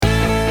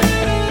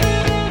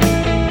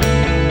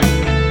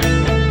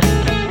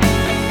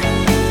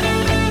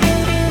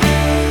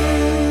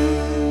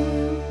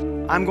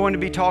I'm going to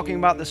be talking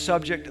about the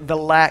subject, the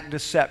lack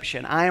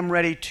deception. I am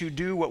ready to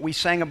do what we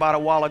sang about a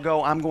while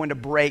ago. I'm going to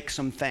break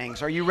some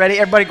things. Are you ready?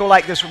 Everybody go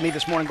like this with me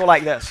this morning. Go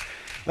like this.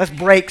 Let's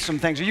break some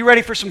things. Are you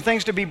ready for some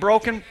things to be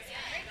broken?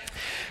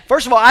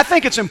 First of all, I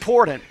think it's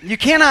important. You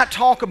cannot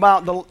talk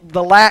about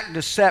the lack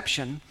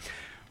deception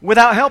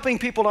without helping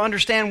people to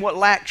understand what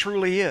lack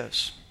truly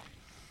is.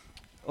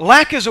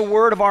 Lack is a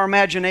word of our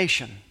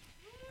imagination.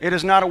 It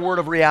is not a word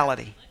of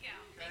reality.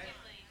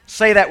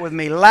 Say that with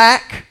me.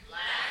 Lack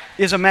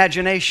is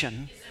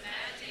imagination.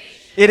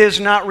 It is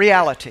not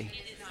reality.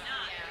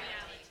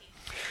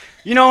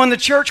 You know, in the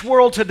church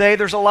world today,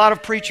 there's a lot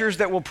of preachers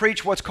that will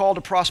preach what's called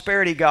a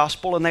prosperity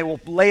gospel, and they will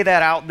lay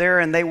that out there,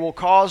 and they will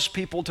cause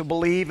people to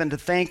believe and to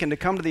think and to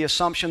come to the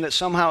assumption that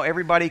somehow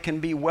everybody can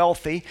be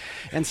wealthy,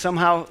 and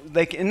somehow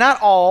they can. Not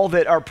all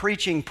that are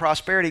preaching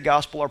prosperity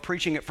gospel are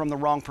preaching it from the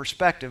wrong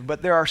perspective,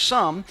 but there are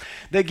some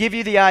that give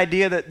you the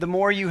idea that the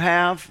more you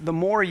have, the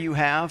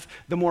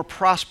more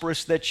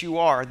prosperous that you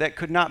are. That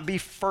could not be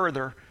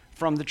further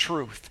from the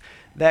truth.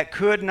 That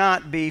could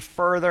not be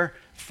further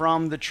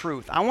from the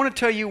truth. I want to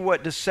tell you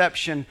what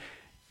deception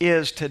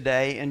is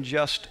today in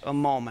just a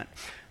moment.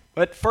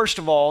 But first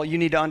of all, you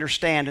need to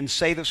understand and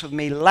say this with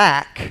me.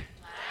 Lack.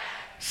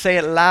 Say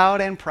it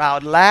loud and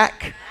proud.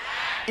 Lack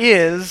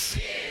is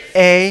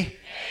a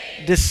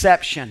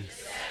deception.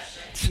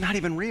 It's not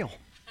even real.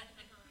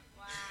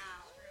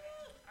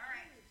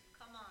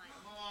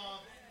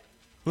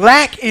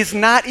 Lack is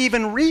not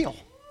even real.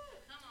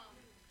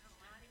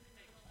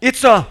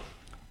 It's a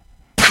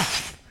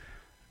poof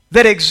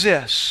that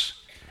exists.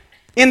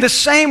 In the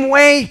same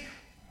way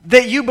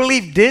that you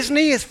believe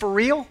Disney is for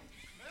real,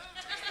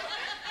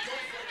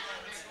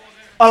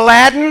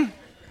 Aladdin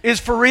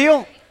is for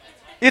real,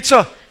 it's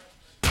a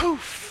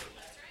poof.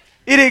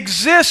 It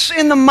exists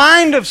in the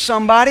mind of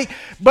somebody,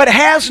 but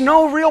has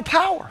no real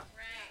power,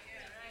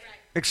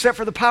 except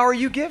for the power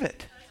you give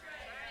it.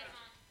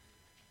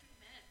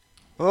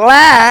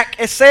 Lack,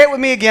 say it with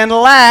me again,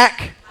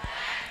 lack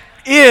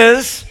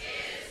is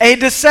a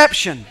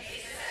deception.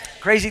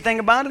 Crazy thing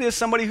about it is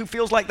somebody who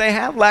feels like they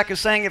have lack is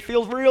saying it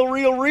feels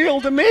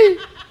real to me.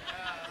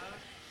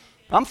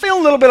 I'm feeling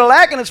a little bit of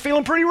lack and it's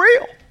feeling pretty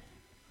real.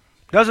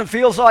 Doesn't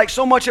feel like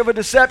so much of a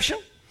deception.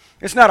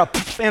 It's not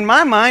a, in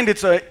my mind,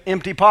 it's an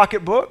empty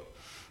pocketbook.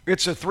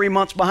 It's a 3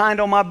 months behind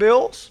on my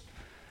bills.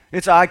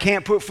 It's I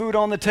can't put food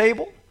on the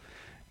table.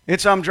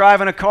 It's I'm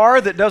driving a car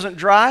that doesn't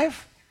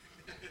drive.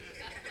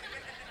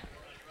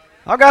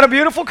 I've got a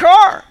beautiful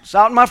car. It's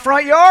out in my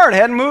front yard.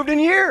 Hadn't moved in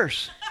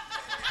years.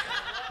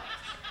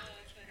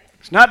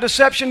 Not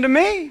deception to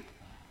me.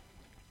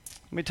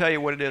 Let me tell you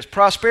what it is.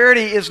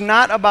 Prosperity is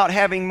not about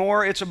having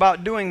more. It's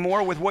about doing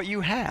more with what you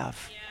have.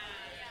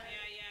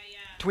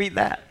 Tweet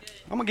that.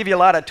 I'm going to give you a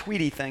lot of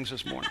tweety things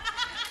this morning.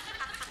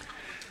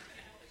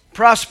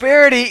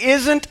 Prosperity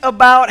isn't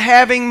about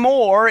having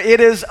more. It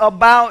is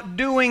about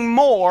doing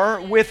more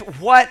with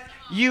what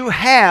you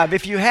have.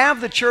 If you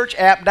have the church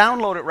app,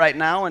 download it right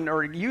now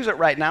or use it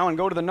right now and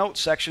go to the notes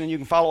section and you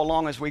can follow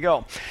along as we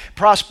go.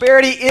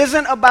 Prosperity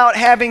isn't about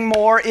having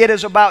more. It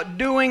is about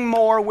doing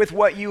more with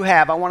what you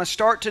have. I want to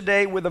start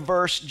today with a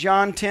verse,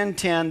 John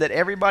 10:10, that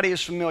everybody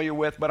is familiar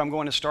with, but I'm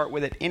going to start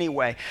with it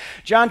anyway.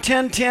 John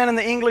 10:10 in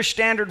the English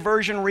Standard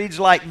Version reads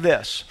like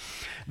this.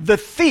 The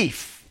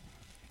thief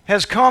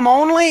has come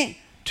only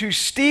to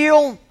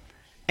steal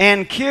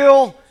and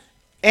kill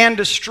and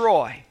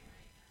destroy.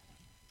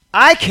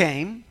 I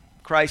came,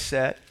 Christ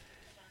said,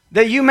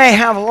 that you may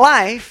have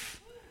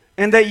life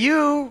and that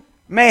you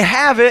may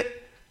have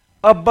it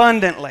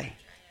abundantly.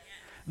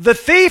 The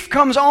thief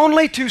comes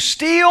only to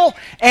steal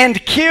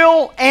and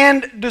kill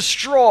and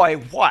destroy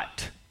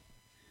what?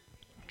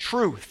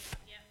 Truth.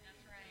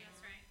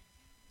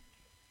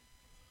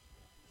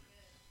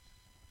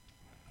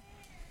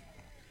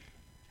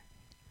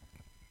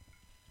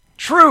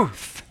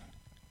 Truth.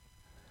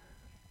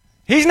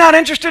 He's not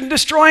interested in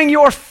destroying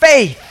your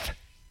faith.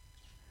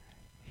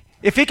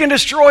 If he can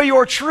destroy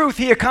your truth,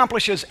 he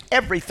accomplishes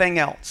everything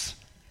else.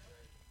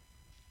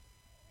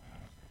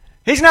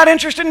 He's not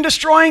interested in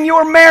destroying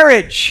your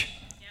marriage.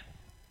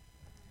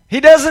 He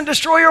doesn't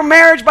destroy your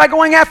marriage by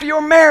going after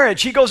your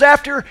marriage. He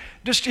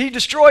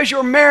destroys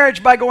your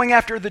marriage by going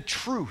after the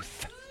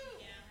truth.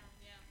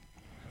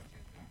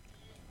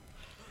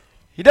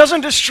 He doesn't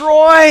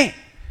destroy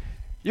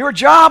your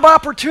job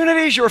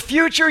opportunities, your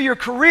future, your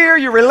career,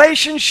 your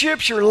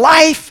relationships, your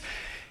life.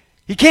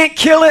 He can't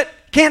kill it.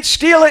 Can't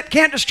steal it,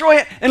 can't destroy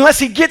it, unless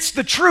he gets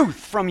the truth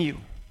from you.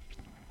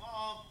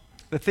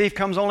 The thief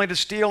comes only to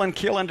steal and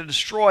kill and to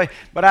destroy,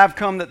 but I've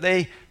come that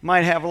they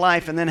might have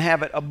life and then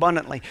have it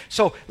abundantly.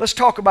 So let's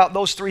talk about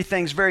those three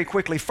things very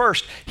quickly.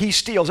 First, he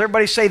steals.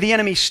 Everybody say the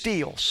enemy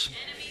steals.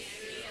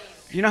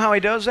 You know how he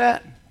does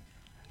that?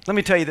 Let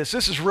me tell you this.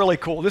 This is really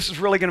cool. It's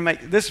really going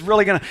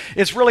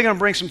to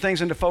bring some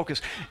things into focus.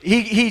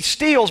 He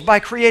steals by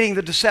creating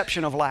the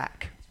deception of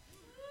lack.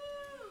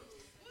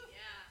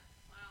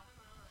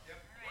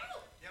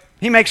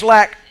 He makes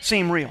lack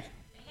seem real.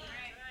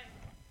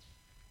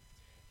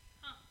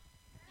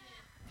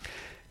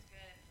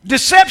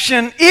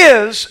 Deception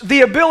is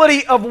the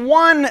ability of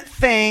one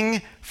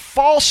thing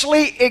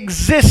falsely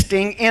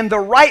existing in the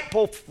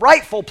rightful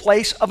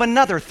place of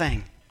another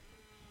thing.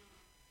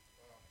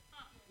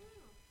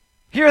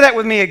 Hear that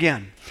with me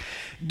again.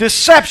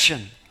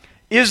 Deception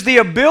is the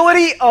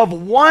ability of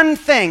one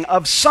thing,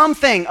 of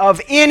something, of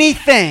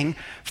anything,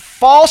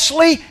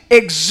 falsely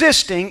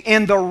existing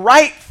in the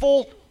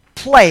rightful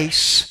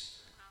place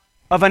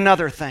of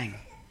another thing.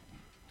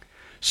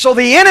 So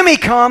the enemy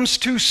comes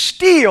to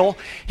steal.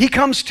 He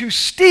comes to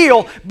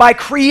steal by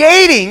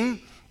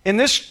creating, in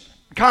this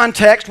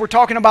context, we're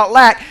talking about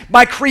lack,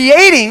 by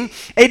creating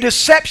a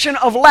deception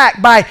of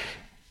lack, by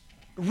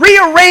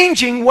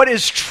rearranging what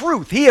is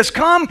truth. He has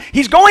come,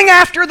 he's going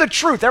after the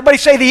truth. Everybody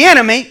say the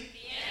enemy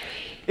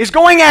is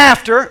going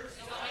after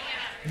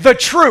the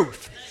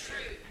truth.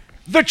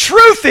 The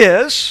truth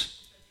is,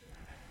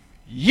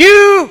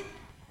 you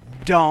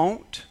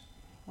don't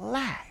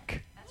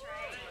lack.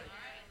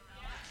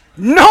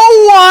 No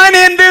one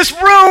in this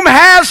room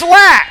has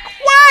lack.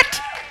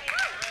 What?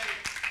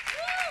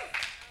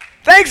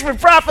 Thanks for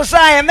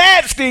prophesying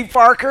that, Steve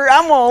Parker.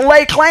 I'm going to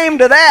lay claim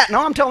to that.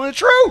 No, I'm telling the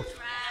truth.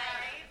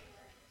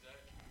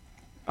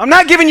 I'm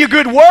not giving you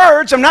good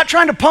words. I'm not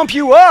trying to pump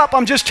you up.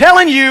 I'm just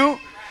telling you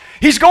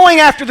he's going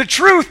after the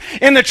truth.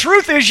 And the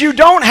truth is you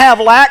don't have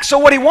lack. So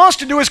what he wants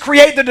to do is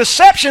create the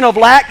deception of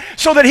lack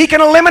so that he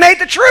can eliminate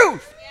the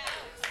truth.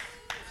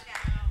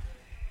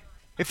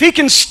 If he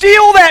can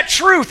steal that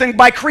truth and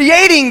by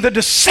creating the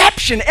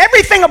deception,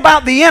 everything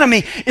about the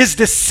enemy is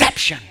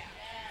deception.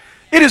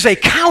 It is a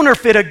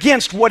counterfeit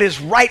against what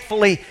is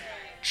rightfully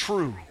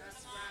true.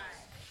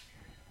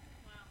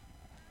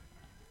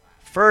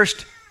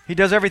 First, he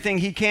does everything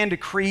he can to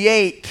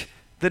create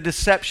the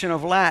deception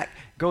of lack,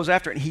 goes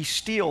after it, and he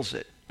steals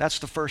it. That's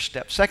the first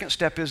step. Second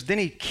step is then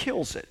he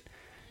kills it.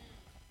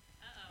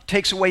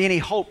 Takes away any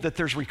hope that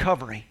there's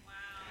recovery.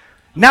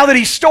 Now that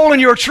he's stolen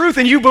your truth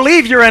and you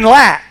believe you're in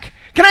lack.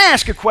 Can I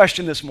ask a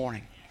question this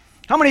morning?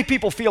 How many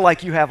people feel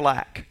like you have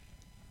lack?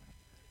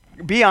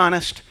 Be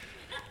honest.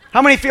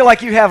 How many feel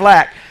like you have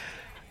lack?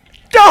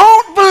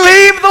 Don't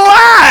believe the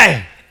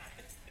lie.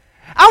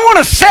 I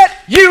want to set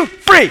you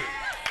free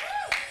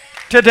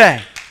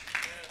today.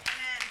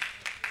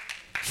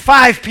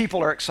 5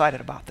 people are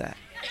excited about that.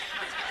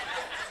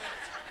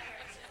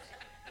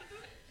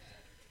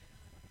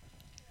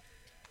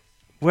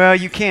 Well,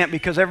 you can't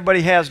because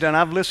everybody has done.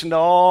 I've listened to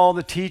all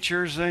the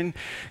teachers and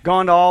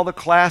gone to all the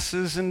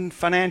classes and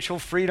financial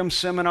freedom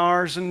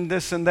seminars and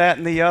this and that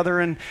and the other,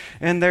 and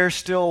there's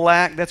still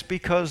lack. That's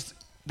because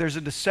there's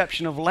a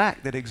deception of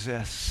lack that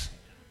exists.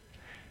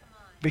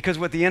 Because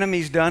what the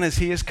enemy's done is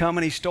he has come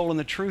and he's stolen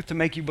the truth to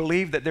make you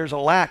believe that there's a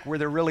lack where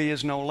there really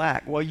is no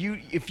lack. Well,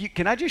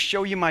 can I just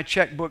show you my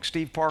checkbook,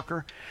 Steve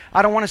Parker?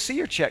 I don't want to see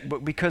your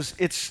checkbook because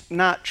it's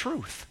not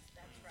truth.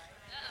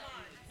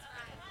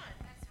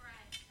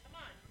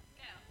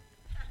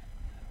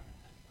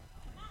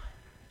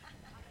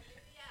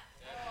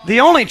 The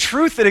only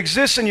truth that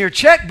exists in your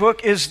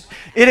checkbook is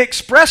it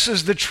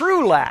expresses the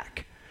true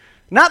lack.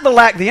 Not the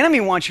lack the enemy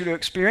wants you to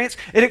experience.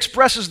 It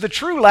expresses the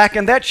true lack,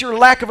 and that's your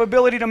lack of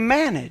ability to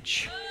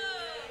manage.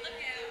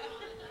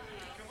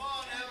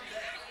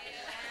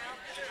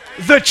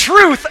 The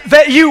truth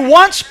that you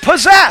once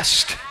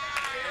possessed.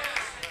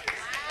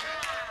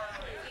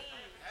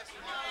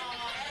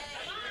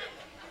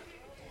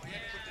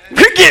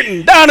 We're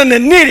getting down in the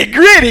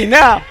nitty-gritty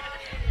now.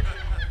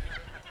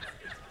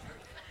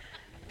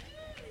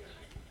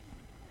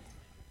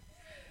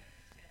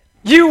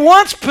 You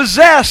once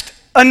possessed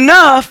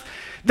enough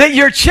that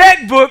your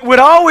checkbook would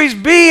always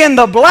be in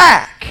the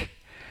black.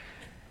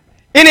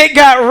 And it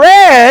got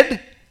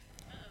red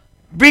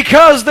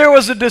because there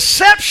was a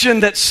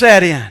deception that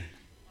set in.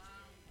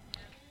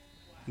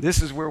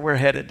 This is where we're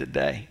headed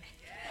today.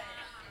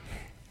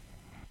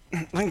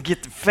 Let me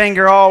get the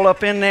finger all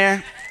up in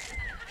there.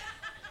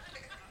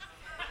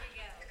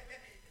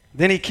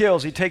 Then he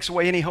kills. He takes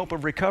away any hope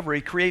of recovery.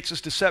 He creates this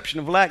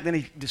deception of lack. Then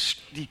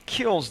he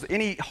kills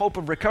any hope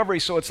of recovery.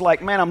 So it's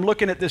like, man, I'm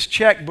looking at this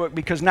checkbook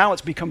because now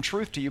it's become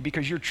truth to you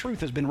because your truth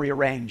has been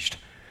rearranged.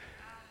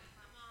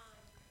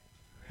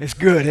 It's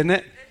good, isn't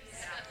it?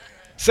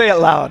 Say it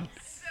loud.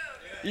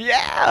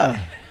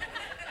 Yeah.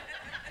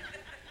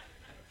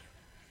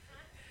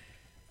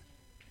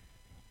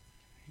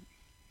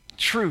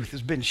 Truth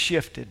has been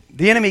shifted.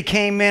 The enemy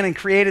came in and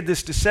created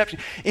this deception.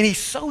 And he's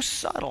so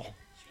subtle.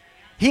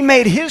 He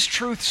made his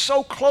truth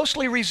so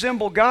closely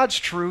resemble God's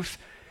truth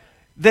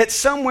that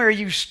somewhere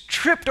you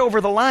tripped over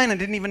the line and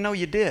didn't even know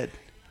you did.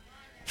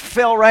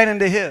 Fell right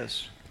into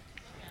his.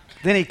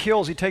 Then he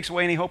kills. He takes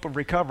away any hope of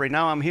recovery.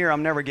 Now I'm here.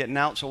 I'm never getting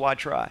out, so why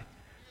try?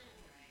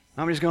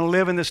 I'm just going to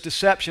live in this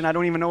deception. I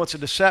don't even know it's a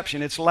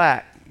deception. It's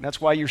lack.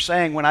 That's why you're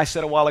saying when I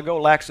said a while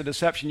ago, lack's a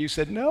deception, you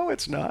said, no,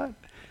 it's not.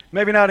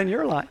 Maybe not in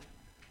your life.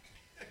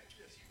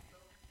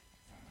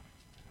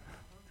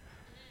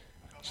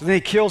 So then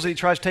he kills it. He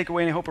tries to take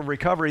away any hope of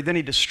recovery. Then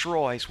he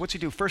destroys. What's he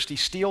do? First he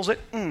steals it.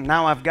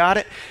 Now I've got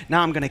it.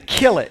 Now I'm going to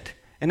kill it.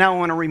 And now I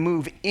want to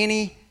remove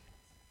any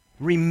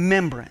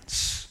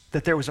remembrance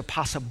that there was a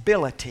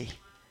possibility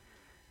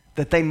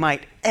that they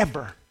might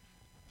ever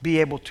be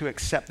able to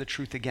accept the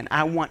truth again.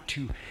 I want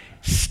to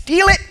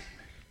steal it.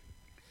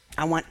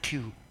 I want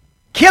to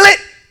kill it.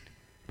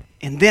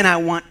 And then I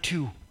want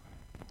to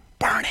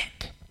burn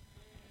it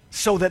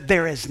so that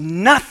there is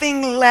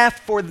nothing left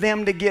for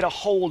them to get a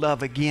hold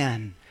of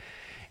again.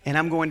 And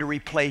I'm going to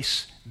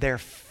replace their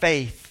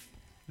faith,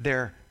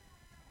 their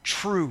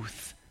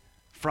truth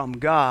from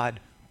God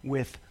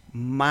with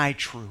my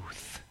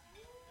truth.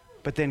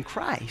 But then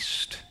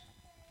Christ.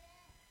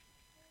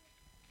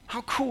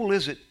 How cool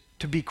is it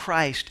to be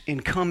Christ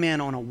and come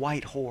in on a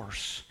white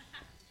horse?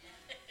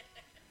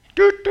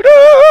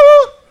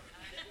 Doo-doo-doo.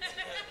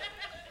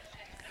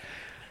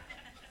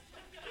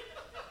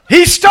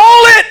 He stole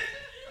it,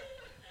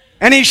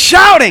 and he's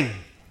shouting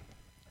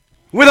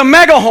with a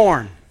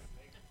megahorn.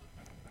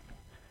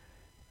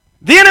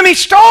 The enemy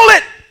stole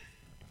it.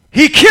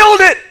 He killed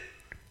it.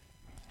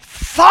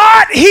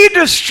 Thought he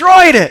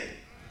destroyed it.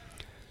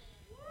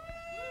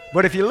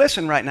 But if you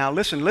listen right now,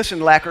 listen,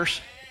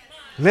 lackers.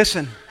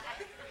 Listen,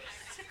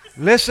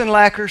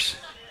 lackers.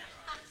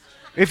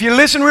 If you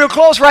listen real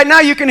close right now,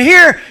 you can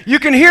hear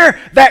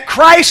that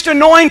Christ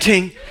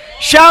anointing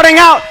shouting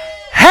out,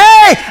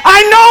 "Hey,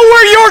 I know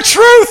where your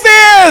truth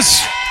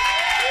is.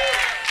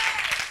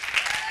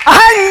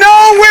 I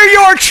know where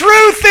your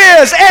truth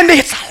is, and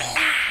it's alive.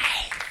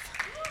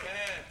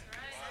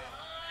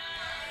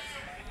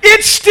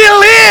 It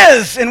still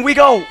is." And we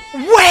go,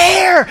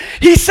 "Where?"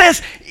 He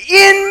says,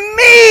 "In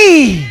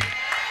me."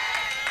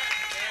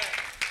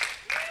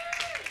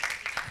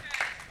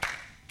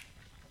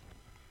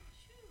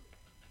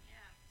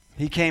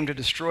 He came to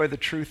destroy the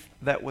truth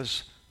that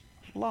was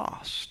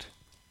lost.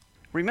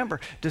 Remember,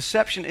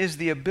 deception is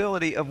the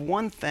ability of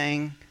one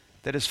thing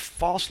that is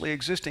falsely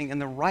existing in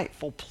the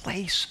rightful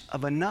place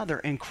of another.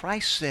 And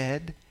Christ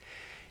said,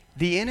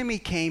 the enemy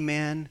came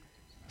in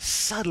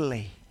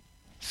subtly,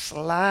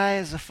 sly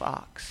as a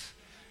fox,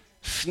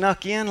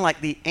 snuck in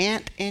like the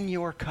ant in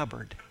your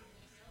cupboard.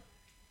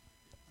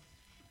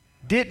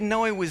 Didn't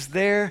know he was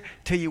there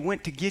till you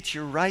went to get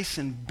your rice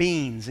and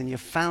beans and you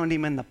found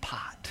him in the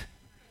pot.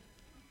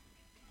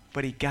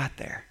 But he got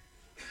there.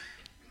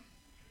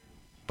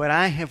 But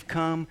I have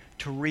come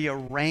to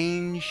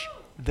rearrange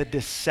the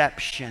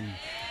deception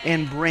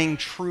and bring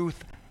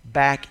truth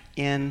back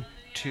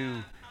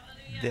into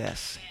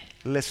this.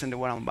 Listen to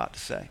what I'm about to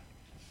say.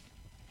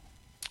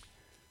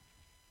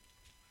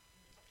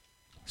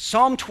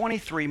 Psalm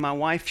 23, my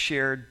wife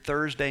shared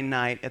Thursday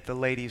night at the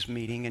ladies'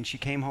 meeting, and she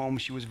came home,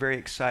 she was very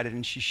excited,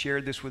 and she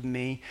shared this with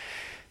me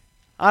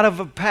out of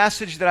a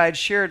passage that I had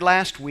shared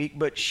last week,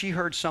 but she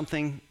heard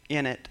something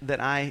in it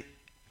that I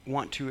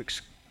want to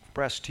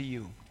express to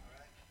you.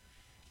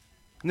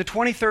 In the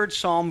 23rd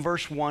Psalm,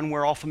 verse 1,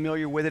 we're all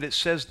familiar with it, it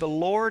says, "The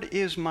Lord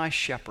is my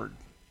shepherd.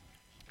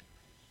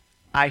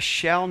 I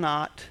shall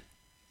not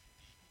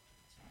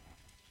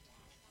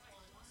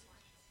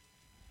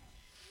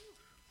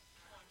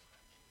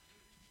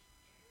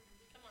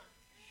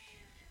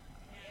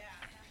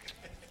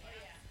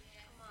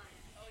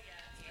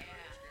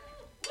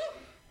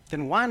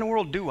Then why in the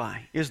world do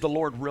I? Is the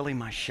Lord really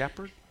my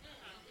shepherd?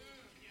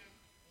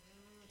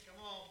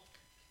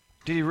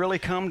 Did he really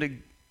come to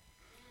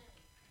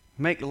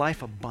make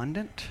life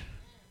abundant?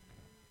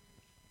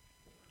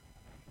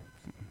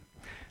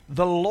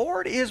 The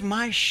Lord is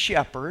my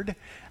shepherd.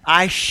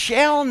 I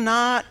shall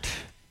not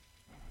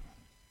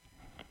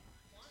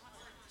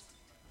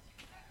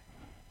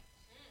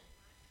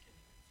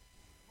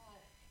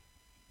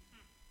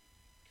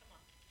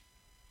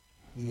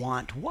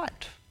want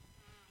what?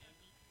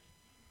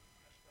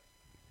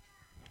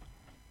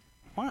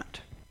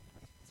 Want.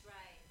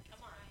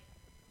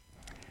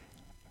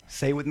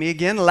 Say with me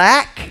again,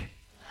 lack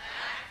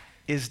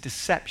is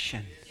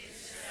deception.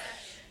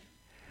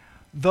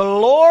 The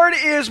Lord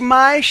is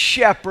my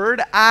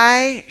shepherd,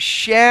 I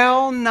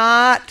shall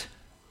not.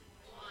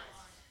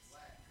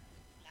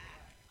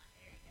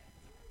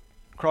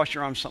 Cross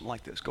your arms, something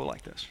like this. Go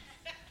like this.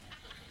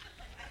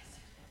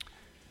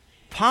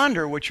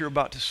 Ponder what you're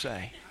about to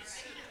say.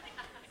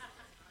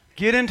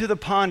 Get into the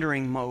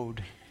pondering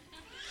mode.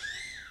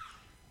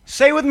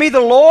 Say with me, the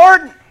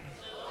Lord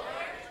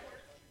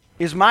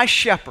is my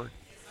shepherd.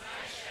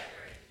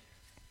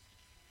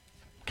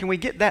 Can we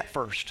get that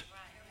first?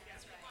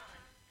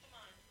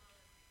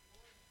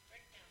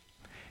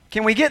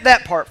 Can we get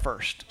that part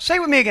first? Say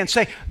with me again.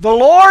 Say, the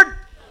Lord.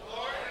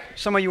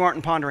 Some of you aren't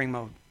in pondering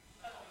mode.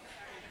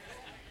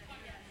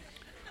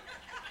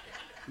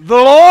 The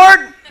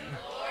Lord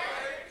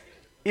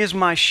is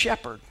my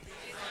shepherd.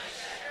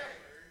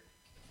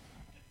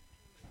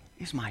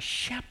 Is my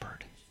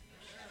shepherd.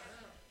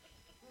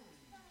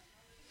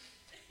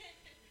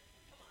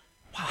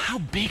 Wow, how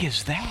big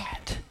is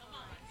that?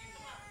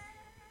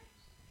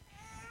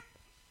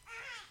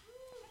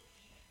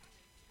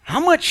 How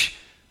much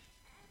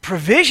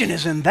provision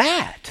is in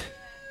that?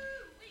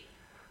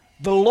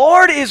 The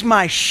Lord is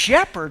my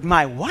shepherd,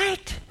 my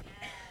what?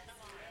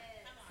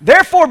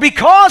 Therefore,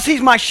 because he's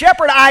my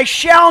shepherd, I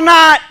shall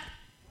not.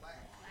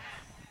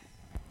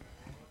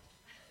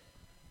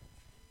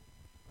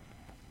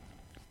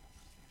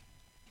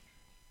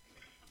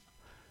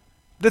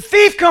 The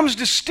thief comes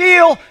to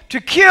steal, to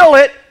kill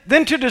it,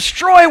 then to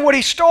destroy what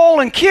he stole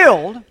and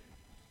killed.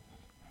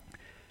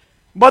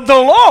 But the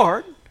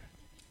Lord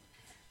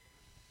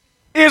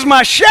is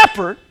my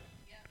shepherd,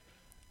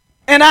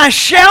 and I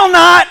shall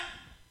not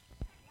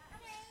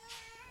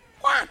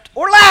want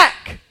or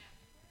lack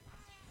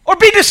or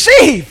be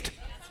deceived.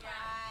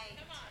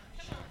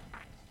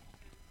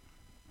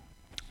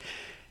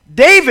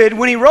 David,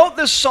 when he wrote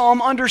this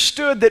psalm,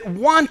 understood that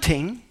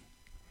wanting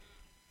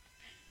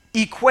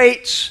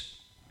equates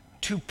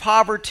to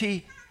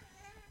poverty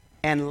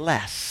and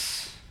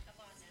less.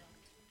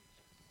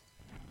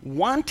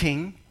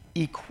 Wanting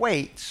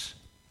equates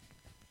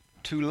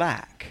to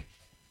lack.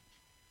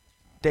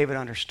 David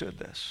understood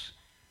this.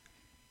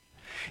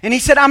 And he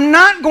said, I'm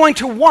not going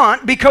to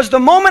want, because the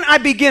moment I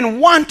begin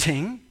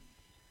wanting,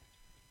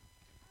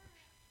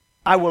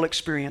 I will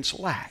experience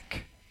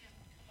lack.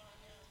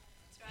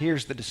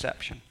 Here's the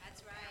deception.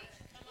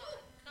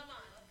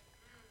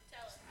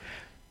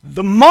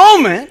 The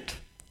moment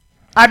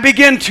I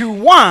begin to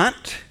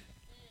want,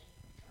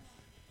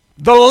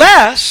 the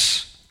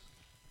less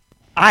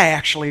I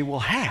actually will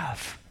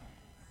have.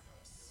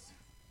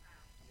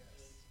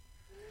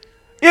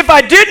 If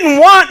I didn't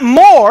want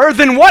more,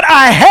 then what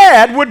I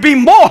had would be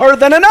more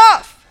than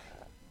enough.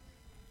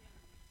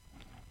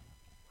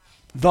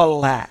 The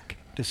lack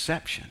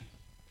deception.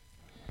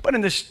 But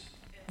in this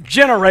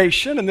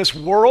generation, in this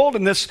world,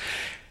 in this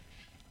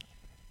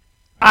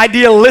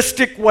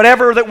idealistic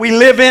whatever that we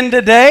live in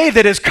today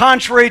that is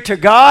contrary to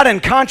God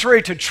and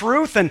contrary to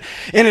truth, and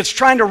it's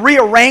trying to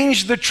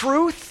rearrange the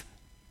truth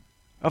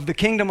of the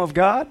kingdom of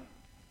God,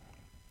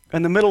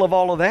 in the middle of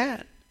all of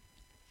that,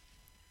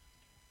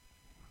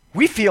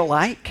 we feel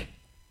like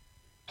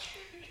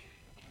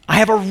I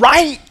have a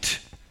right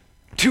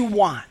to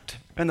want.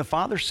 And the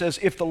Father says,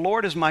 if the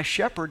Lord is my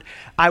shepherd,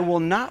 I will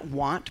not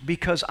want,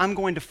 because I'm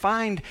going to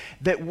find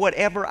that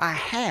whatever I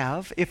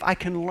have, if I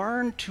can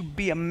learn to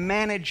be a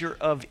manager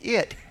of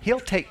it, He'll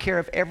take care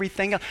of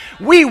everything else.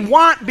 We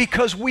want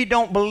because we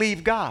don't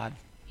believe God.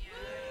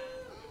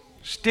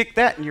 Stick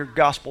that in your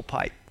gospel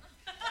pipe.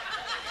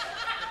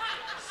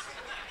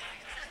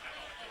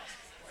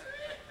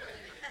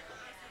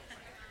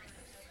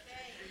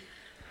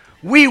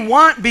 We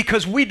want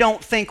because we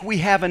don't think we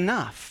have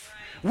enough.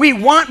 We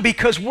want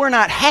because we're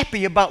not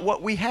happy about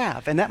what we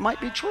have, and that might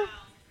be true.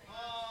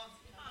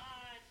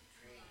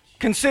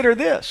 Consider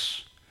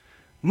this.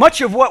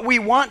 Much of what we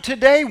want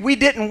today, we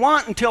didn't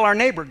want until our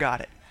neighbor got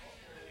it.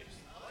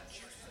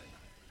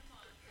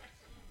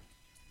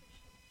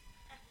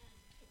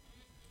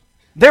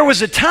 There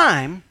was a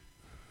time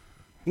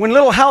when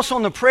Little House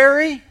on the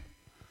Prairie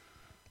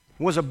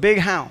was a big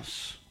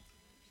house.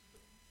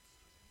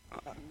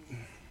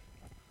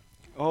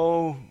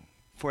 Oh,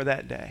 for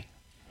that day.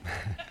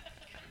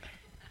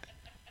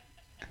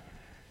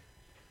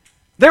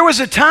 There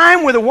was a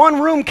time with a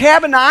one-room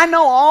cabin. Now, I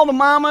know all the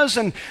mamas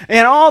and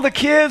all the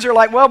kids are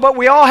like, well, but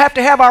we all have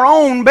to have our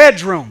own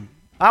bedroom.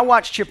 I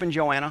watch Chip and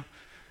Joanna.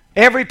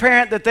 Every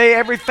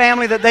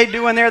family that they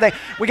do in there,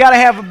 we got to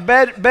have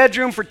a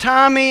bedroom for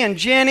Tommy and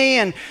Jenny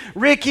and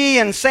Ricky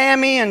and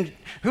Sammy and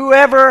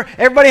whoever.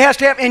 Everybody has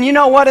to have, and you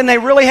know what? And they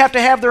really have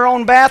to have their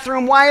own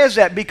bathroom. Why is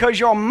that? Because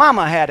your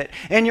mama had it,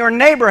 and your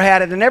neighbor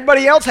had it, and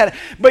everybody else had it.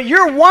 But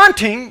you're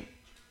wanting.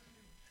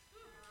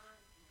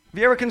 Have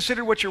you ever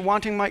considered what your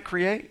wanting might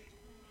create?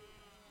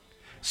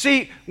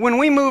 See, when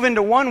we move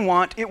into one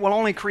want, it will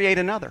only create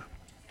another.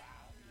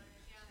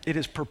 It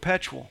is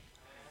perpetual.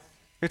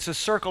 It's a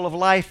circle of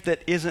life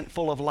that isn't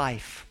full of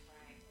life.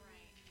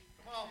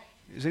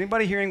 Is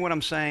anybody hearing what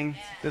I'm saying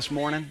this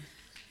morning?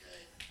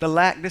 The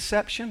lack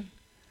deception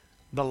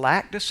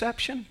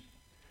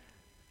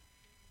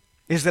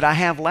is that I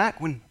have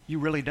lack when you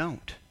really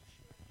don't.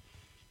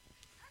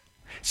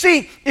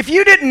 See, if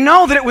you didn't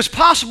know that it was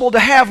possible to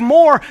have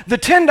more, the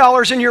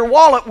 $10 in your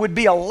wallet would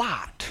be a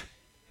lot.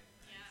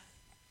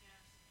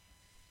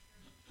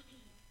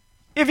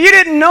 If you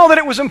didn't know that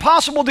it was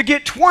impossible to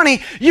get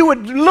 20, you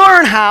would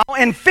learn how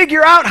and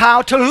figure out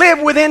how to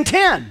live within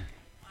 10.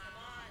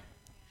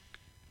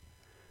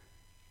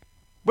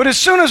 But as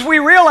soon as we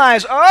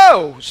realize,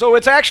 oh, so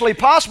it's actually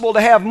possible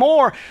to have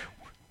more,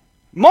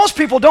 most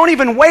people don't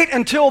even wait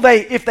until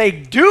if they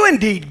do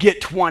indeed get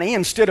 20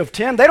 instead of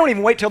 10, they don't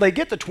even wait till they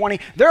get the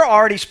 20. They're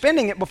already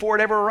spending it before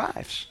it ever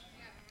arrives.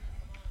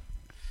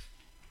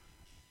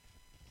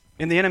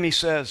 And the enemy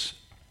says,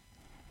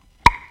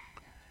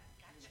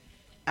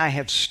 I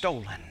have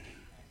stolen.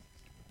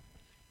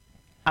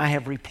 I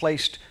have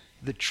replaced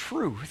the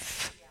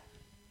truth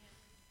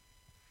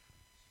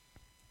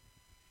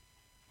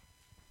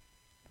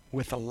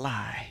with a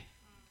lie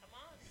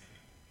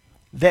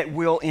that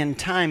will in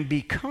time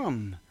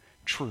become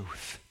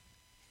truth.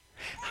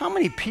 How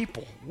many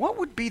people, what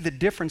would be the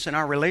difference in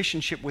our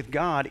relationship with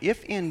God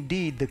if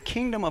indeed the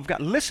kingdom of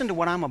God, listen to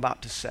what I'm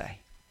about to say.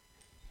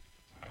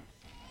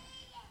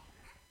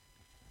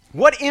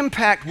 What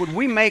impact would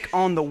we make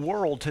on the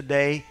world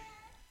today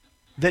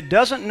that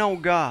doesn't know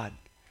God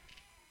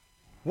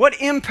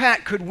What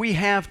impact could we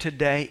have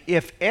today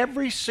if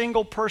every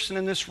single person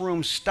in this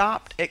room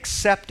stopped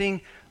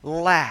accepting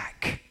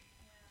lack?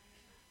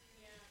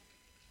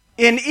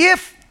 And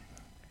if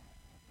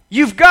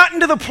you've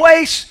gotten to the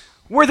place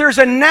where there's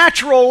a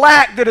natural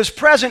lack that is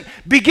present,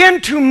 begin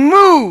to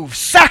move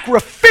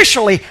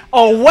sacrificially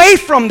away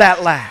from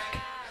that lack.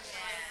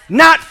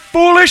 Not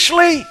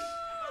foolishly.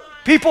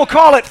 People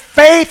call it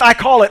faith. I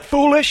call it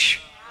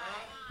foolish.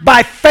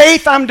 By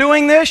faith I'm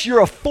doing this.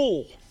 You're a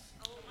fool.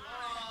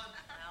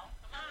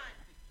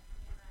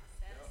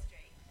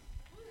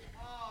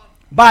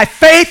 By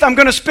faith, I'm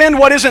going to spend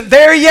what isn't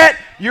there yet.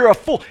 You're a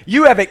fool.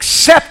 You have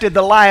accepted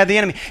the lie of the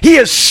enemy. He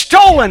has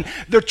stolen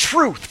the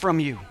truth from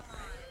you.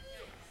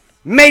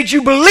 Made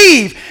you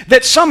believe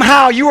that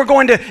somehow you were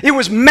going to, it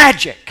was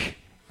magic.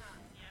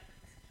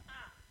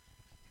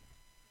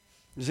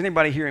 Is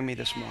anybody hearing me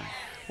this morning?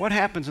 What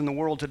happens in the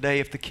world today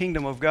if the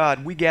kingdom of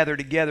God, we gather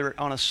together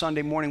on a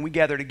Sunday morning, we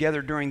gather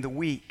together during the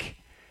week,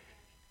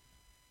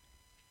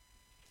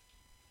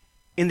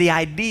 and the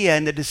idea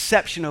and the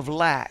deception of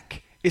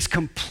lack is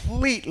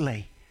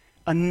completely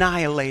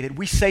annihilated.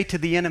 We say to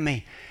the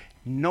enemy,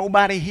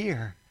 nobody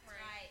here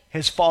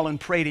has fallen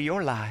prey to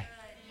your lie.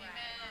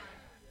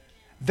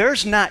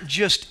 There's not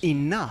just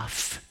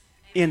enough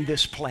in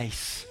this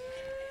place.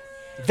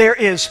 There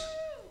is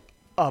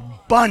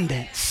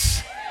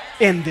abundance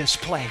in this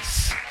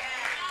place.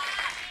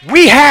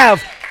 We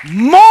have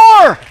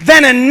more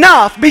than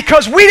enough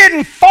because we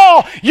didn't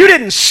fall. You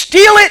didn't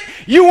steal it.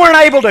 You weren't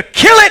able to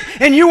kill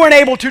it, and you weren't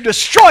able to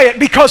destroy it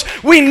because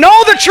we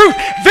know the truth.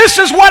 This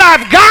is what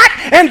I've got,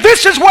 and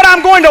this is what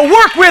I'm going to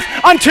work with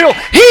until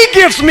He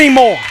gives me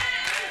more.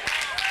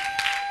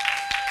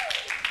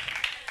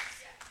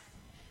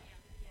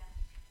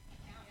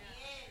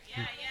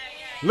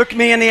 Look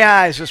me in the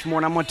eyes this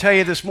morning. I'm going to tell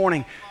you this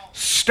morning,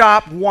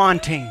 stop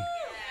wanting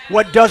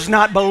what does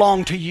not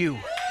belong to you.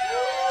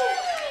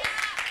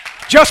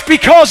 Just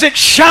because it's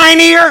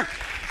shinier,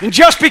 and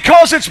just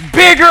because it's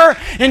bigger,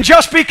 and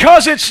just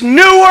because it's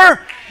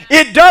newer,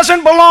 it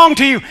doesn't belong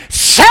to you.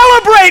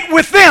 Celebrate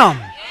with them,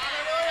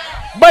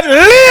 but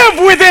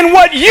live within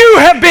what you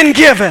have been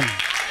given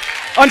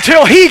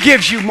until He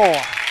gives you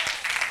more.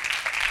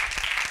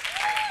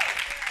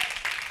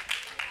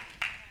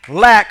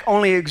 Lack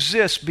only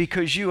exists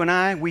because you and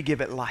I, we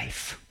give it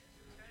life.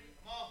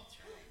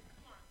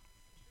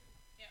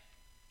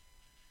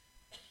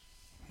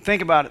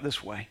 Think about it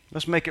this way.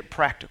 Let's make it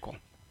practical.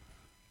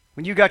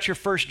 When you got your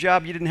first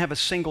job, you didn't have a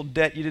single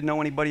debt. You didn't owe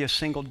anybody a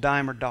single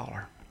dime or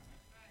dollar.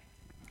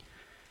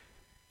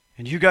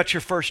 And you got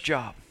your first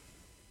job.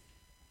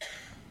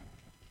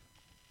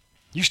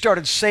 You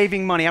started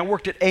saving money. I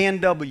worked at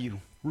A&W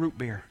Root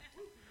Beer.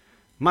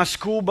 My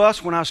school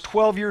bus, when I was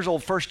 12 years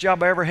old, first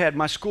job I ever had,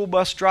 my school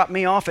bus dropped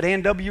me off at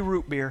A&W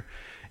Root Beer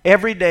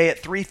every day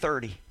at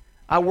 3:30.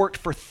 I worked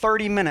for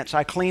 30 minutes.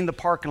 I cleaned the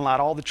parking lot.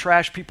 All the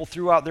trash people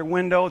threw out their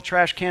window, the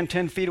trash can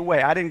 10 feet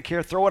away. I didn't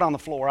care. Throw it on the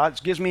floor.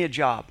 It gives me a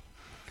job.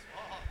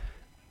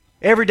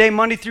 Every day,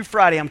 Monday through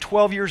Friday, I'm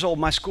 12 years old.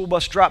 My school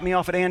bus dropped me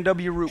off at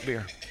A&W Root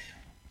Beer.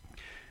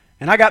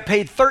 And I got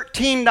paid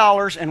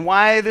 $13, and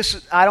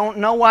I don't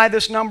know why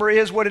this number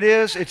is what it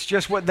is. It's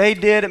just what they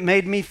did. It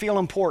made me feel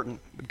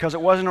important because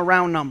it wasn't a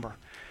round number.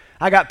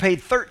 I got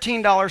paid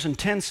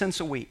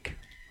 $13.10 a week.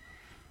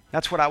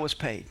 That's what I was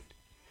paid.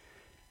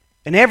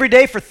 And every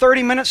day for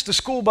 30 minutes, the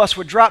school bus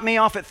would drop me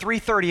off at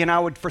 3:30,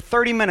 and for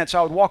 30 minutes,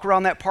 I would walk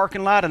around that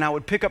parking lot, and I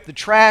would pick up the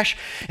trash,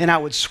 and I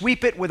would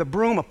sweep it with a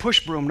broom, a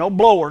push broom, no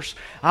blowers.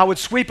 I would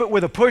sweep it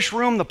with a push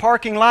broom, the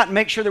parking lot, and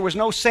make sure there was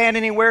no sand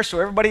anywhere so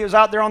everybody who was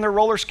out there on their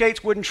roller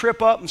skates wouldn't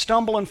trip up and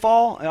stumble and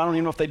fall. I don't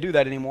even know if they do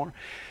that anymore.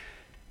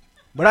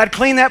 But I'd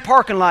clean that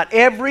parking lot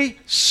every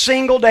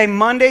single day,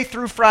 Monday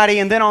through Friday,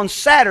 and then on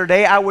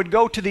Saturday, I would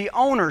go to the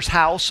owner's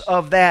house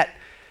of that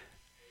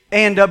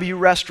A&W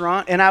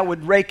restaurant, and I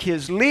would rake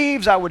his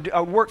leaves. I would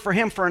work for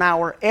him for an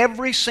hour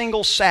every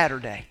single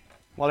Saturday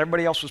while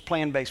everybody else was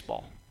playing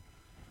baseball.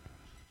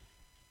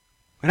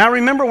 And I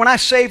remember when I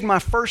saved my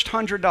first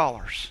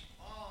 $100.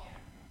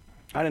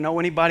 I didn't owe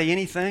anybody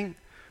anything.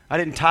 I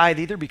didn't tithe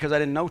either because I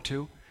didn't know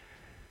to.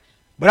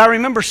 But I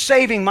remember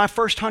saving my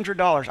first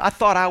 $100. I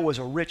thought I was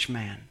a rich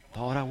man.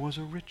 Thought I was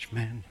a rich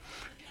man.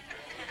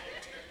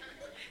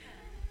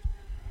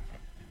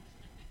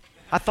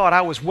 I thought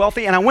I was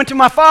wealthy, and I went to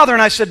my father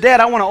and I said, Dad,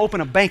 I want to open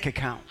a bank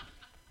account.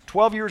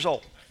 12 years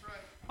old.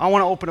 I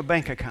want to open a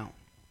bank account.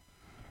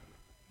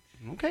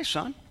 Okay,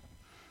 son.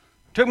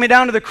 Took me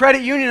down to the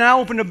credit union and I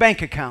opened a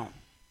bank account.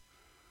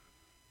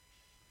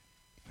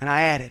 And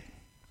I added,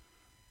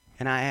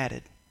 and I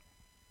added,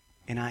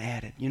 and I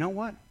added. You know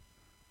what?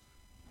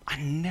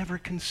 I never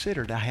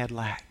considered I had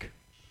lack.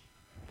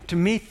 To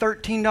me,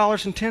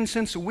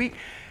 $13.10 a week,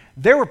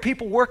 there were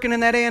people working in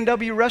that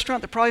A&W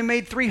restaurant that probably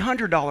made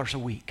 $300 a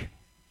week.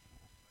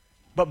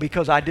 But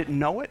because I didn't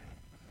know it,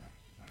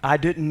 I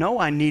didn't know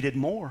I needed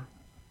more.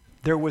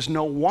 There was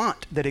no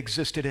want that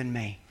existed in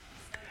me.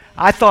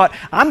 I thought,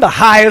 I'm the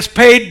highest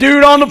paid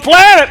dude on the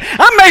planet.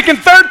 I'm making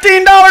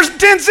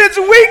 $13.10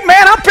 a week,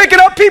 man. I'm picking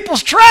up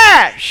people's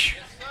trash.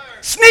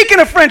 Sneaking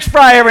a French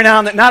fry every now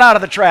and then, not out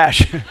of the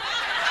trash.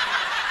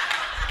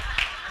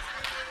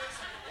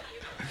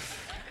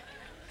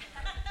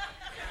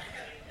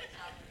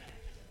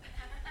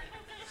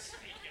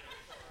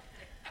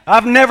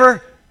 I've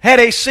never had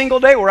a single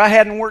day where I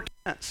hadn't worked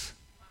since.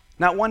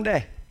 Not one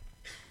day.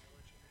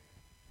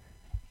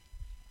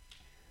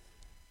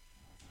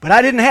 But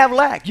I didn't have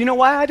lack. You know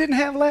why I didn't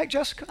have lack,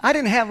 Jessica? I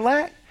didn't have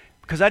lack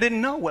because I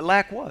didn't know what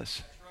lack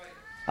was.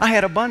 I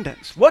had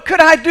abundance. What could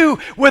I do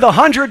with $100?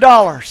 I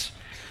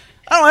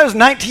don't know, it was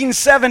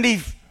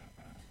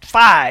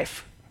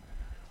 1975.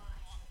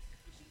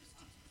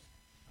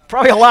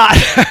 Probably a lot.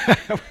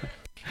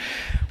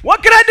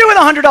 What could I do with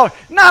 $100?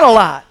 Not a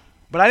lot.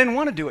 But I didn't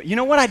want to do it. You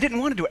know what? I didn't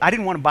want to do it. I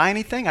didn't want to buy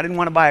anything. I didn't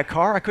want to buy a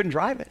car. I couldn't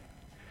drive it.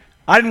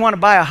 I didn't want to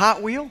buy a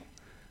Hot Wheel.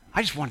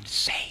 I just wanted to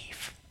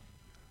save.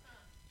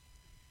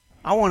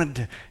 I wanted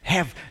to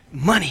have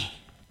money.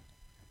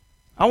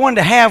 I wanted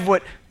to have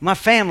what my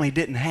family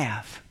didn't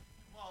have.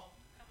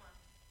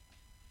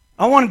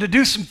 I wanted to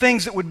do some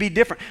things that would be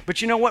different.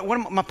 But you know what?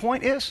 My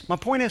point is? My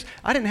point is,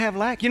 I didn't have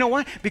lack. You know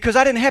why? Because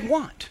I didn't have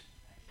want.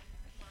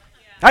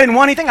 I didn't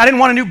want anything. I didn't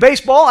want a new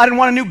baseball. I didn't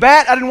want a new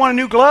bat. I didn't want a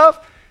new glove.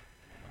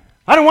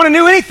 I didn't want to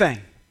do anything.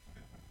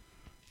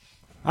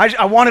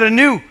 I wanted a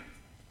new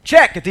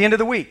check at the end of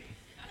the week.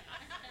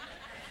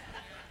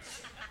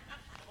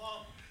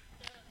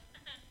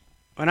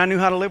 And I knew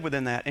how to live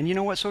within that. And you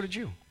know what? So did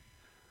you.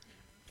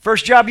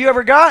 First job you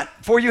ever got,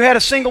 before you had a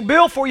single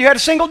bill, before you had a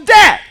single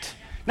debt.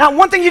 Not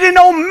one thing you didn't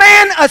owe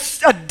man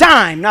a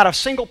dime, not a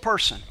single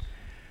person.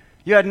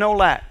 You had no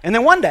lack. And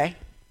then one day,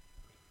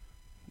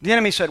 the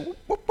enemy said, woo,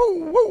 woo,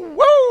 woo,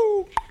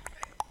 woo,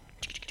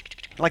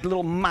 like a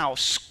little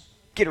mouse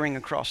skittering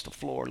across the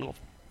floor, little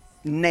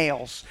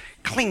nails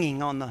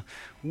clinging on the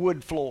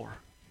wood floor.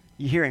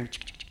 You hear him.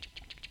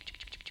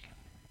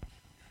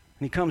 And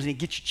he comes and he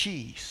gets you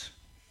cheese.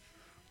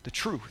 The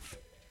truth.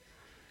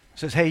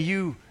 Says, hey,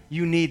 you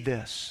need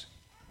this.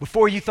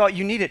 Before you thought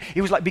you needed it.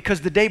 It was like, because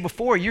the day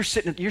before you're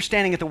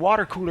standing at the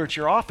water cooler at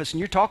your office and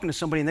you're talking to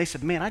somebody and they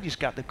said, man, I just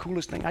got the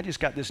coolest thing. I just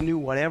got this new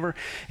whatever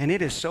and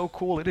it is so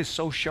cool. It is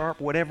so sharp,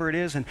 whatever it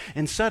is.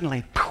 And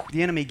suddenly,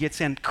 the enemy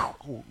gets in.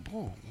 Oh,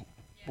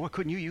 boy,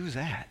 couldn't you use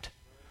that?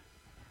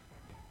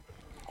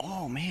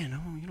 Oh, man,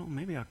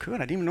 maybe I could. I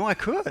didn't even know I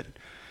could.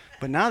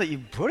 But now that you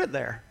put it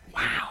there,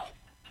 wow,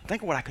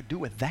 think of what I could do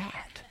with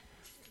that.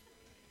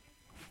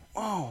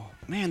 Oh,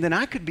 man, then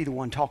I could be the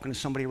one talking to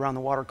somebody around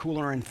the water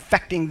cooler and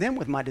infecting them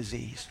with my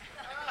disease.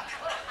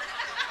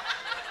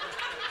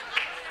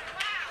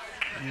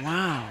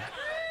 Wow.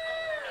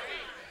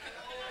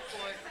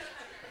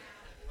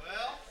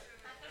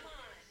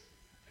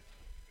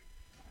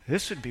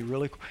 This would be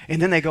really cool.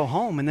 And then they go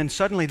home, and then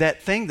suddenly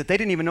that thing that they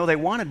didn't even know they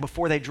wanted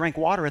before they drank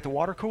water at the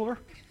water cooler,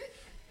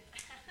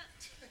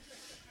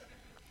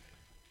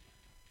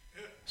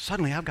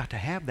 suddenly I've got to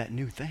have that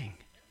new thing.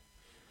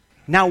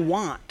 Now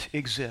want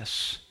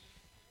exists.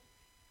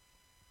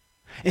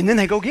 And then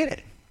they go get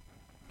it.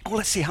 Oh,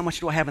 let's see, how much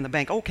do I have in the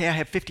bank? Okay, I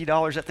have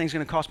 $50. That thing's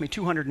going to cost me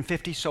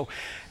 $250. So,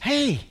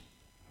 hey,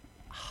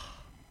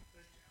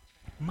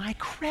 my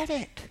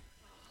credit.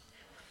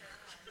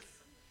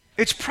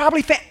 It's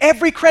probably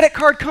every credit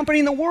card company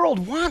in the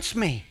world wants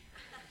me.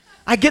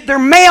 I get their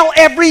mail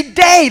every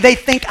day. They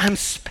think I'm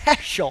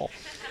special.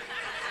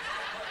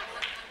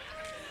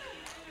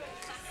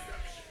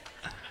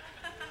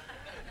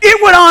 It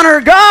would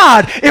honor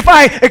God if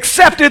I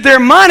accepted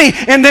their money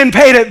and then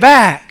paid it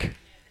back.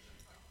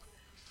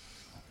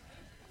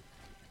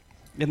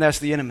 And that's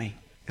the enemy.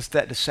 It's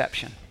that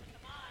deception.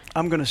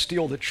 I'm going to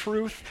steal the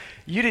truth.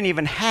 You didn't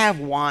even have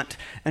want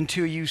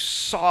until you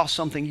saw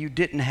something you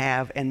didn't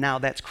have, and now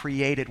that's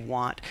created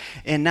want.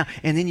 And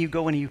then you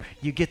go and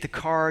you get the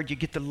card, you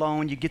get the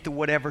loan, you get the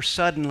whatever.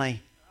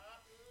 Suddenly,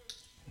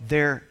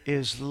 there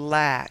is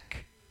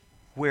lack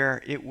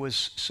where it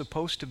was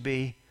supposed to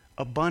be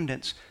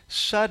abundance.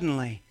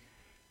 Suddenly,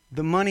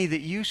 the money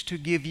that used to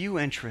give you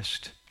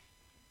interest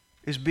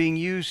is being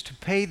used to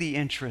pay the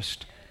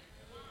interest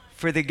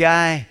for the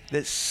guy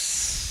that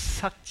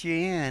sucked you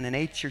in and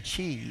ate your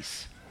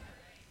cheese.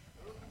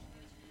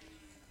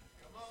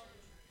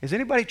 Is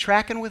anybody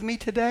tracking with me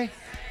today?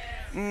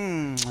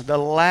 The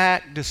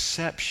lack,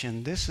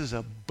 deception. This is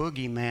a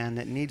boogeyman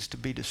that needs to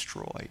be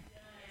destroyed.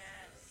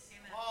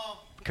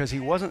 Because he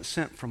wasn't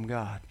sent from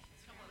God.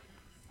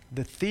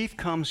 The thief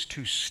comes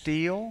to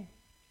steal,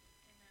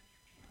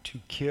 to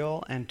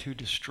kill, and to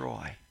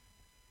destroy.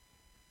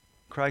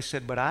 Christ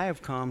said, but I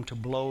have come to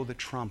blow the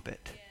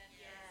trumpet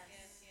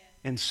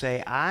and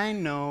say, I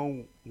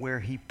know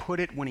where he put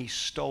it when he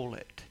stole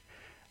it.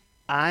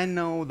 I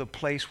know the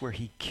place where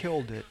he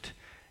killed it.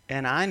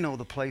 And I know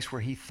the place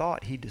where he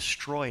thought he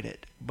destroyed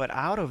it. But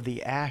out of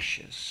the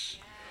ashes,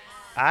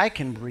 I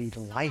can breathe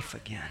life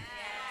again.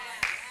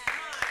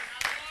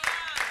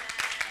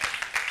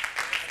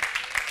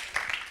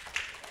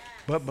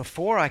 But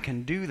before I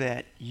can do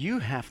that, you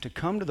have to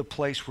come to the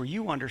place where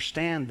you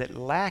understand that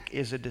lack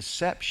is a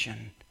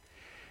deception.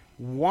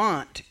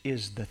 Want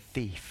is the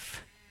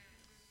thief.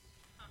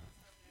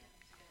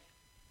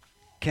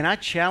 Can I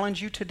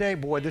challenge you today?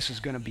 Boy, this is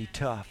going to be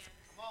tough.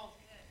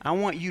 I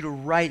want you to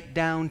write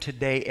down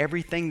today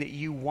everything that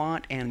you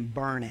want and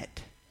burn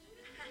it.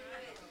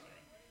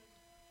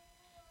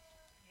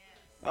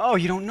 Oh,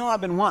 you don't know.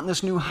 I've been wanting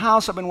this new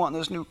house. I've been wanting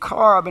this new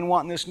car. I've been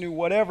wanting this new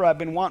whatever. I've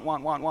been want.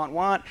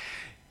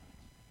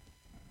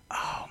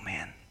 Oh,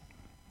 man.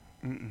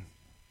 Mm-mm.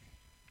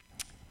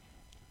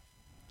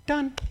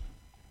 Done.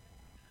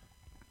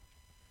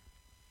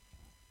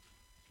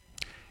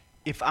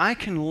 If I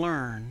can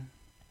learn,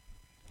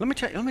 let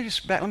me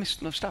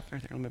stop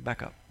right there. Let me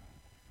back up.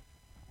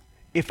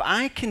 If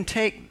I can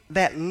take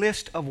that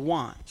list of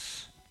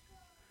wants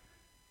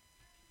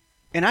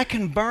and I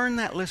can burn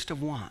that list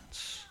of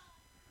wants,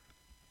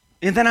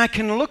 and then I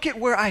can look at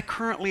where I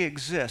currently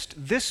exist.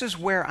 This is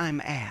where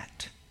I'm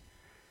at.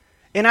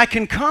 And I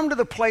can come to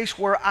the place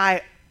where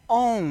I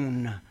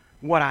own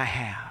what I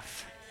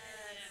have.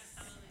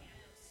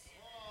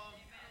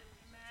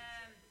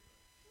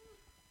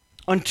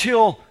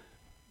 Until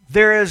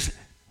there is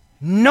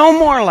no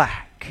more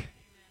lack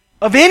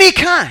of any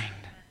kind.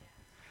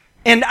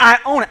 And I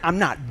own it. I'm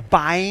not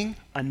buying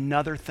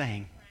another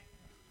thing.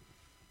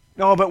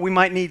 No, but we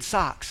might need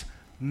socks.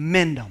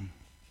 Mend them.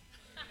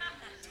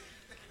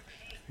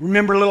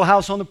 Remember Little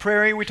House on the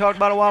Prairie we talked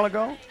about a while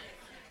ago?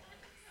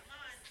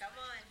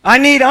 I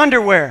need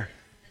underwear.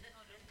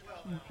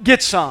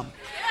 Get some.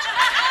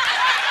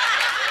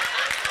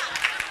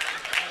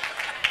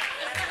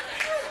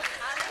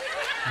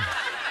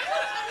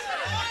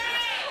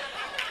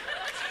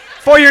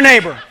 For your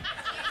neighbor.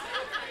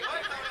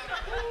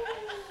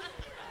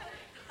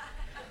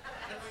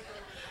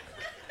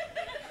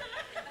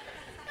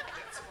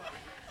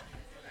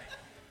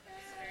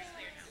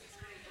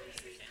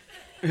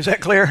 Is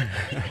that clear?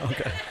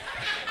 Okay.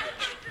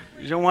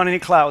 You don't want any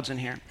clouds in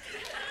here.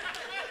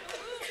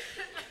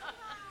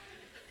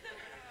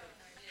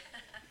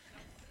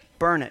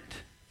 Burn it.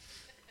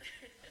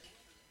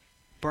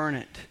 Burn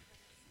it.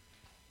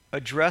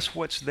 Address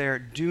what's there.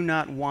 Do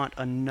not want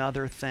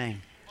another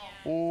thing.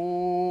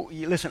 Oh,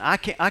 listen, I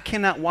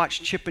cannot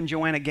watch Chip and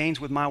Joanna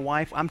Gaines with my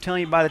wife. I'm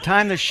telling you, by the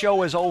time the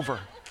show is over,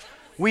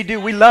 we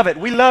love it.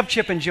 We love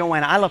Chip and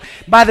Joanna.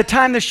 By the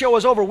time the show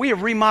is over, we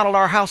have remodeled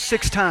our house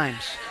 6 times.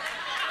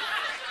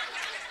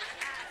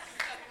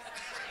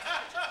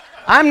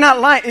 I'm not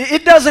lying.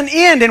 It doesn't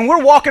end, and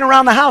we're walking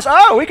around the house.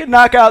 Oh, we could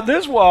knock out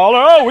this wall.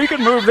 Oh, we could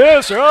move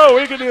this. Oh,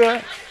 we could do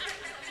that.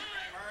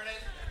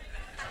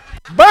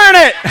 Burn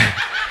it!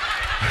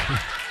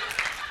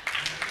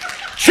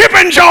 Chip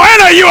and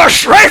Joanna, you are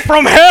straight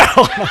from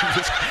hell.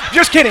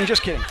 Just kidding.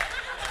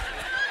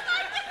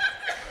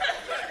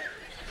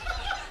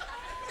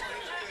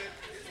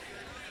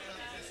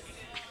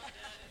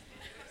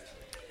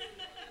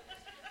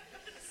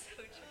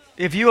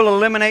 If you will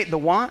eliminate the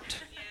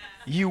want,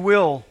 you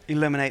will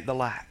eliminate the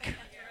lack.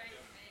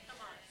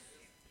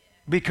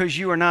 Because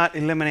you are not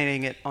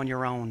eliminating it on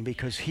your own,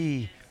 because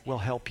He will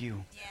help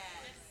you.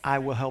 I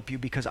will help you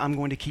because I'm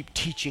going to keep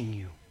teaching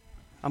you.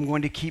 I'm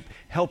going to keep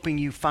helping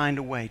you find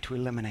a way to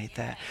eliminate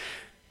that.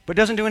 But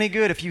it doesn't do any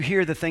good if you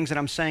hear the things that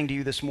I'm saying to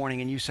you this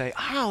morning and you say,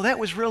 oh, that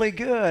was really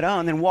good. Oh,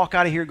 and then walk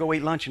out of here, go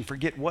eat lunch, and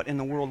forget what in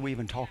the world we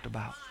even talked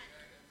about.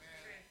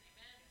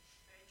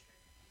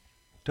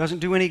 Doesn't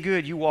do any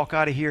good. You walk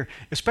out of here,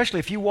 especially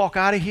if you walk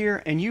out of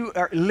here and you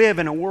live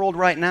in a world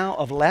right now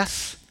of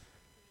less.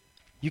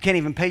 You can't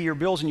even pay your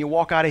bills, and you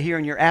walk out of here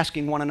and you're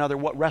asking one another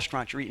what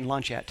restaurant you're eating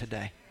lunch at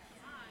today.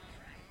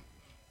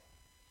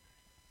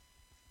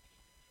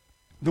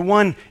 The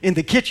one in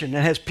the kitchen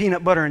that has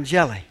peanut butter and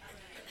jelly.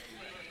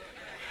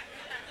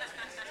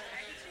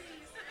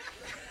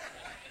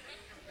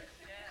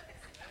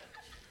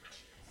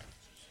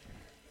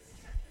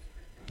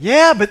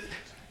 Yeah, but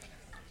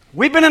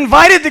we've been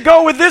invited to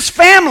go with this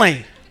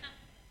family.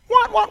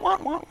 Want. Like.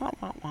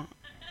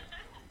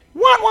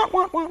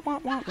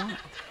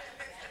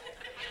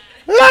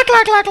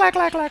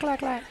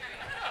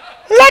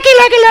 Lucky.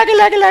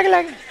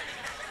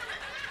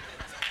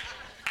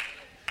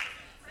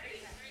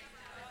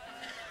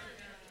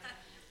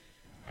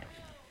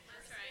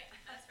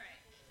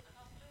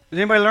 Is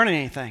anybody learning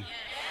anything? Yes.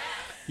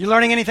 You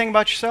learning anything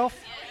about yourself?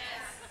 Yes.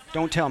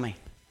 Don't tell me.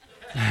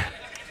 I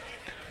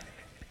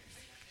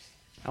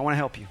want to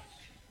help you.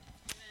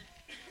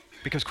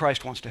 Because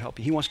Christ wants to help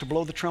you. He wants to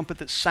blow the trumpet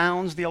that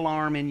sounds the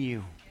alarm in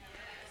you.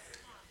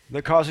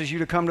 That causes you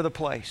to come to the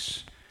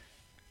place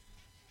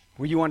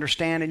where you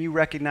understand and you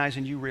recognize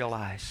and you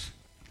realize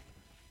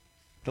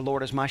the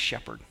Lord is my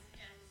shepherd.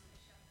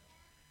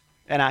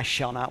 And I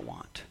shall not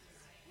want.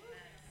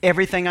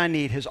 Everything I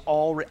need has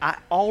already.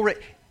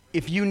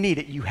 If you need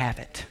it, you have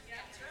it.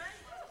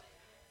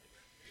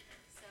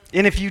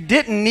 And if you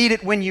didn't need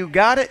it when you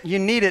got it, you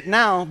need it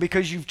now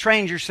because you've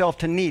trained yourself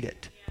to need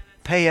it.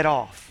 Pay it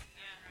off.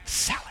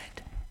 Sell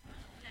it.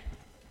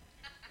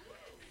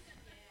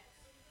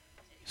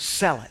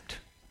 Sell it.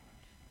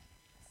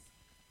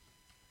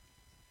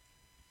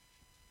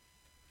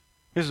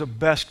 This is the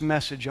best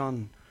message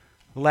on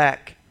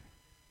lack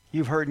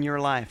you've heard in your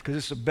life, because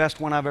this is the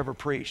best one I've ever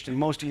preached, and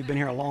most of you have been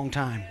here a long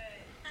time.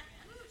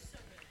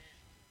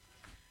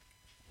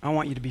 I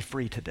want you to be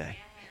free today.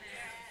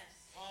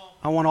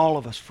 I want all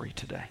of us free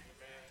today.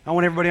 I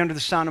want everybody under the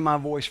sound of my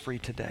voice free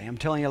today. I'm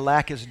telling you,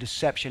 lack is a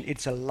deception.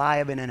 It's a lie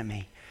of an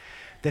enemy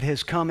that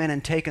has come in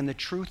and taken the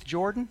truth,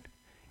 Jordan,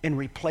 and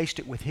replaced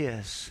it with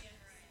his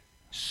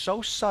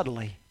so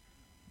subtly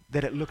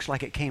that it looks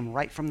like it came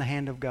right from the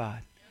hand of God.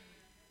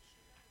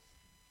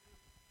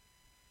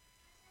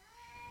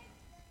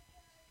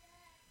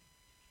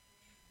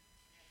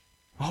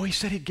 Oh, he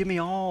said he'd give me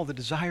all the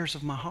desires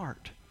of my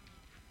heart.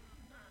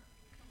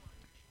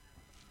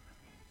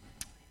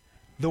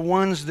 The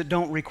ones that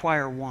don't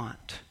require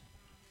want.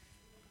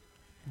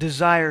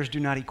 Desires do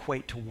not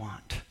equate to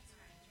want.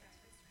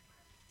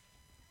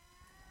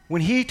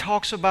 When he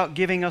talks about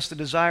giving us the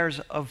desires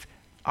of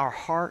our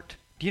heart,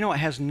 do you know it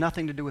has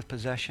nothing to do with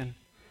possession?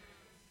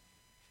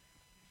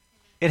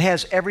 It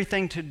has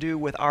everything to do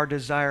with our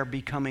desire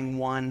becoming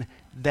one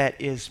that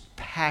is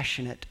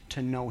passionate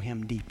to know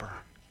him deeper.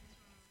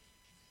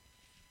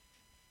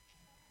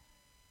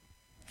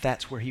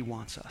 That's where he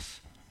wants us.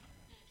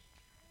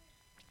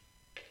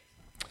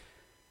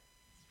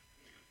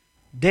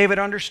 David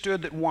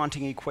understood that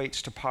wanting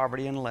equates to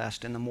poverty and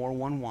lust, and the more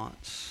one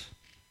wants,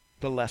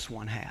 the less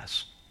one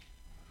has.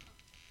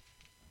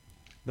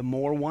 The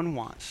more one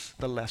wants,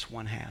 the less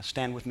one has.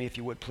 Stand with me if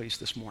you would, please,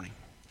 this morning.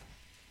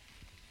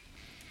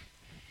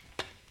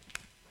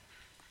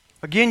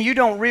 Again, you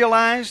don't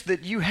realize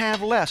that you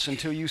have less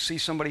until you see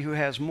somebody who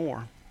has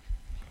more.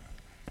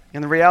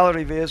 And the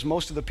reality is,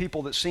 most of the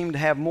people that seem to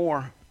have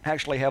more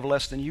actually have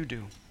less than you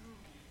do.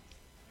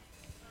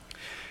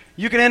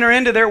 You can enter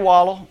into their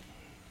wallow,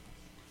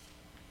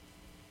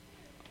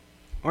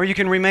 or you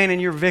can remain in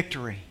your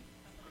victory.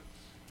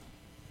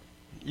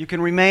 You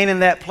can remain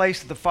in that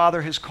place that the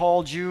Father has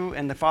called you,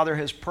 and the Father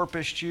has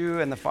purposed you,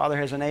 and the Father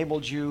has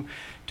enabled you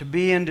to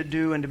be and to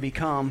do and to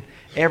become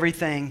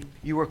everything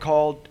you were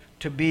called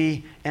to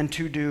be and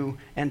to do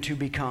and to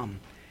become.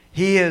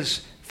 He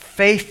is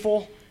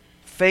faithful,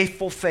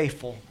 faithful,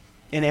 faithful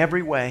in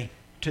every way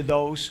to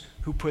those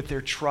who put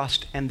their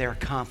trust and their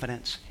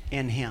confidence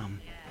in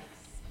Him.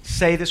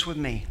 Say this with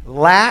me.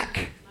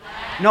 Lack.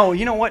 No,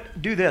 you know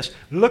what? Do this.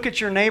 Look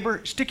at your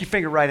neighbor, stick your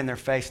finger right in their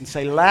face and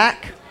say,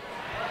 lack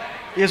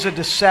is a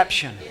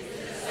deception.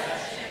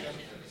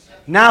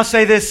 Now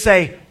say this,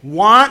 say,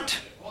 want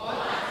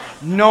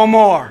no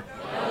more.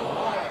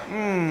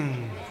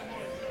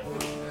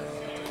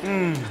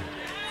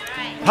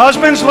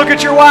 Husbands, look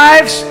at your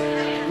wives.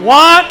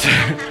 Want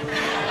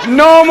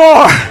no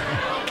more.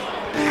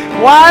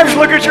 Wives,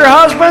 look at your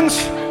husbands.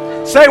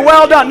 Say,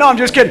 well done. No, I'm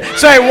just kidding.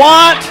 Say,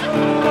 want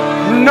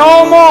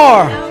no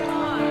more.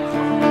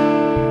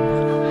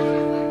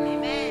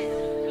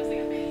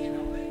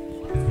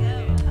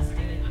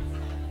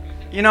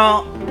 You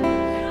know,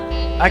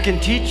 I can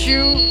teach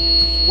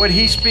you what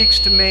He speaks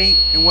to me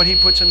and what He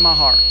puts in my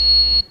heart.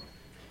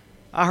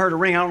 I heard a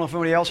ring. I don't know if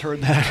anybody else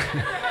heard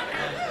that.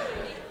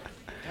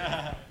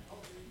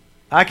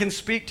 I can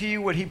speak to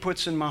you what He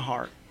puts in my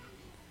heart.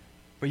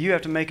 But you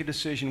have to make a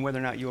decision whether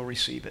or not you'll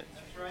receive it.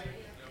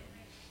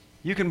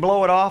 You can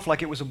blow it off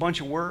like it was a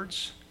bunch of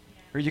words,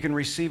 or you can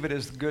receive it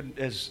as good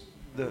as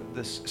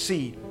the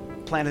seed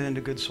planted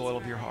into good soil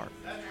of your heart.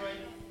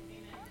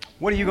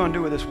 What are you going to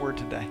do with this word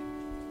today?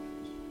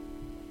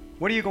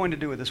 What are you going to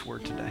do with this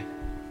word today?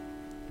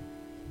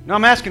 No,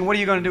 I'm asking, what are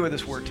you going to do with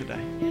this word today?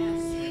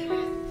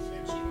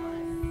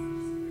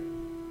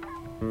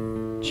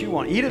 Chew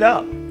on it. Eat it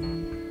up.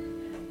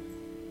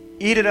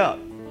 Eat it up.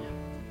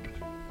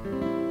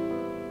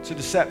 It's a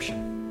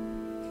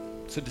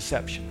deception. It's a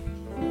deception.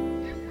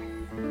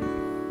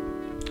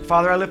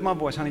 Father, I lift my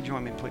voice. Honey,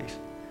 join me, please.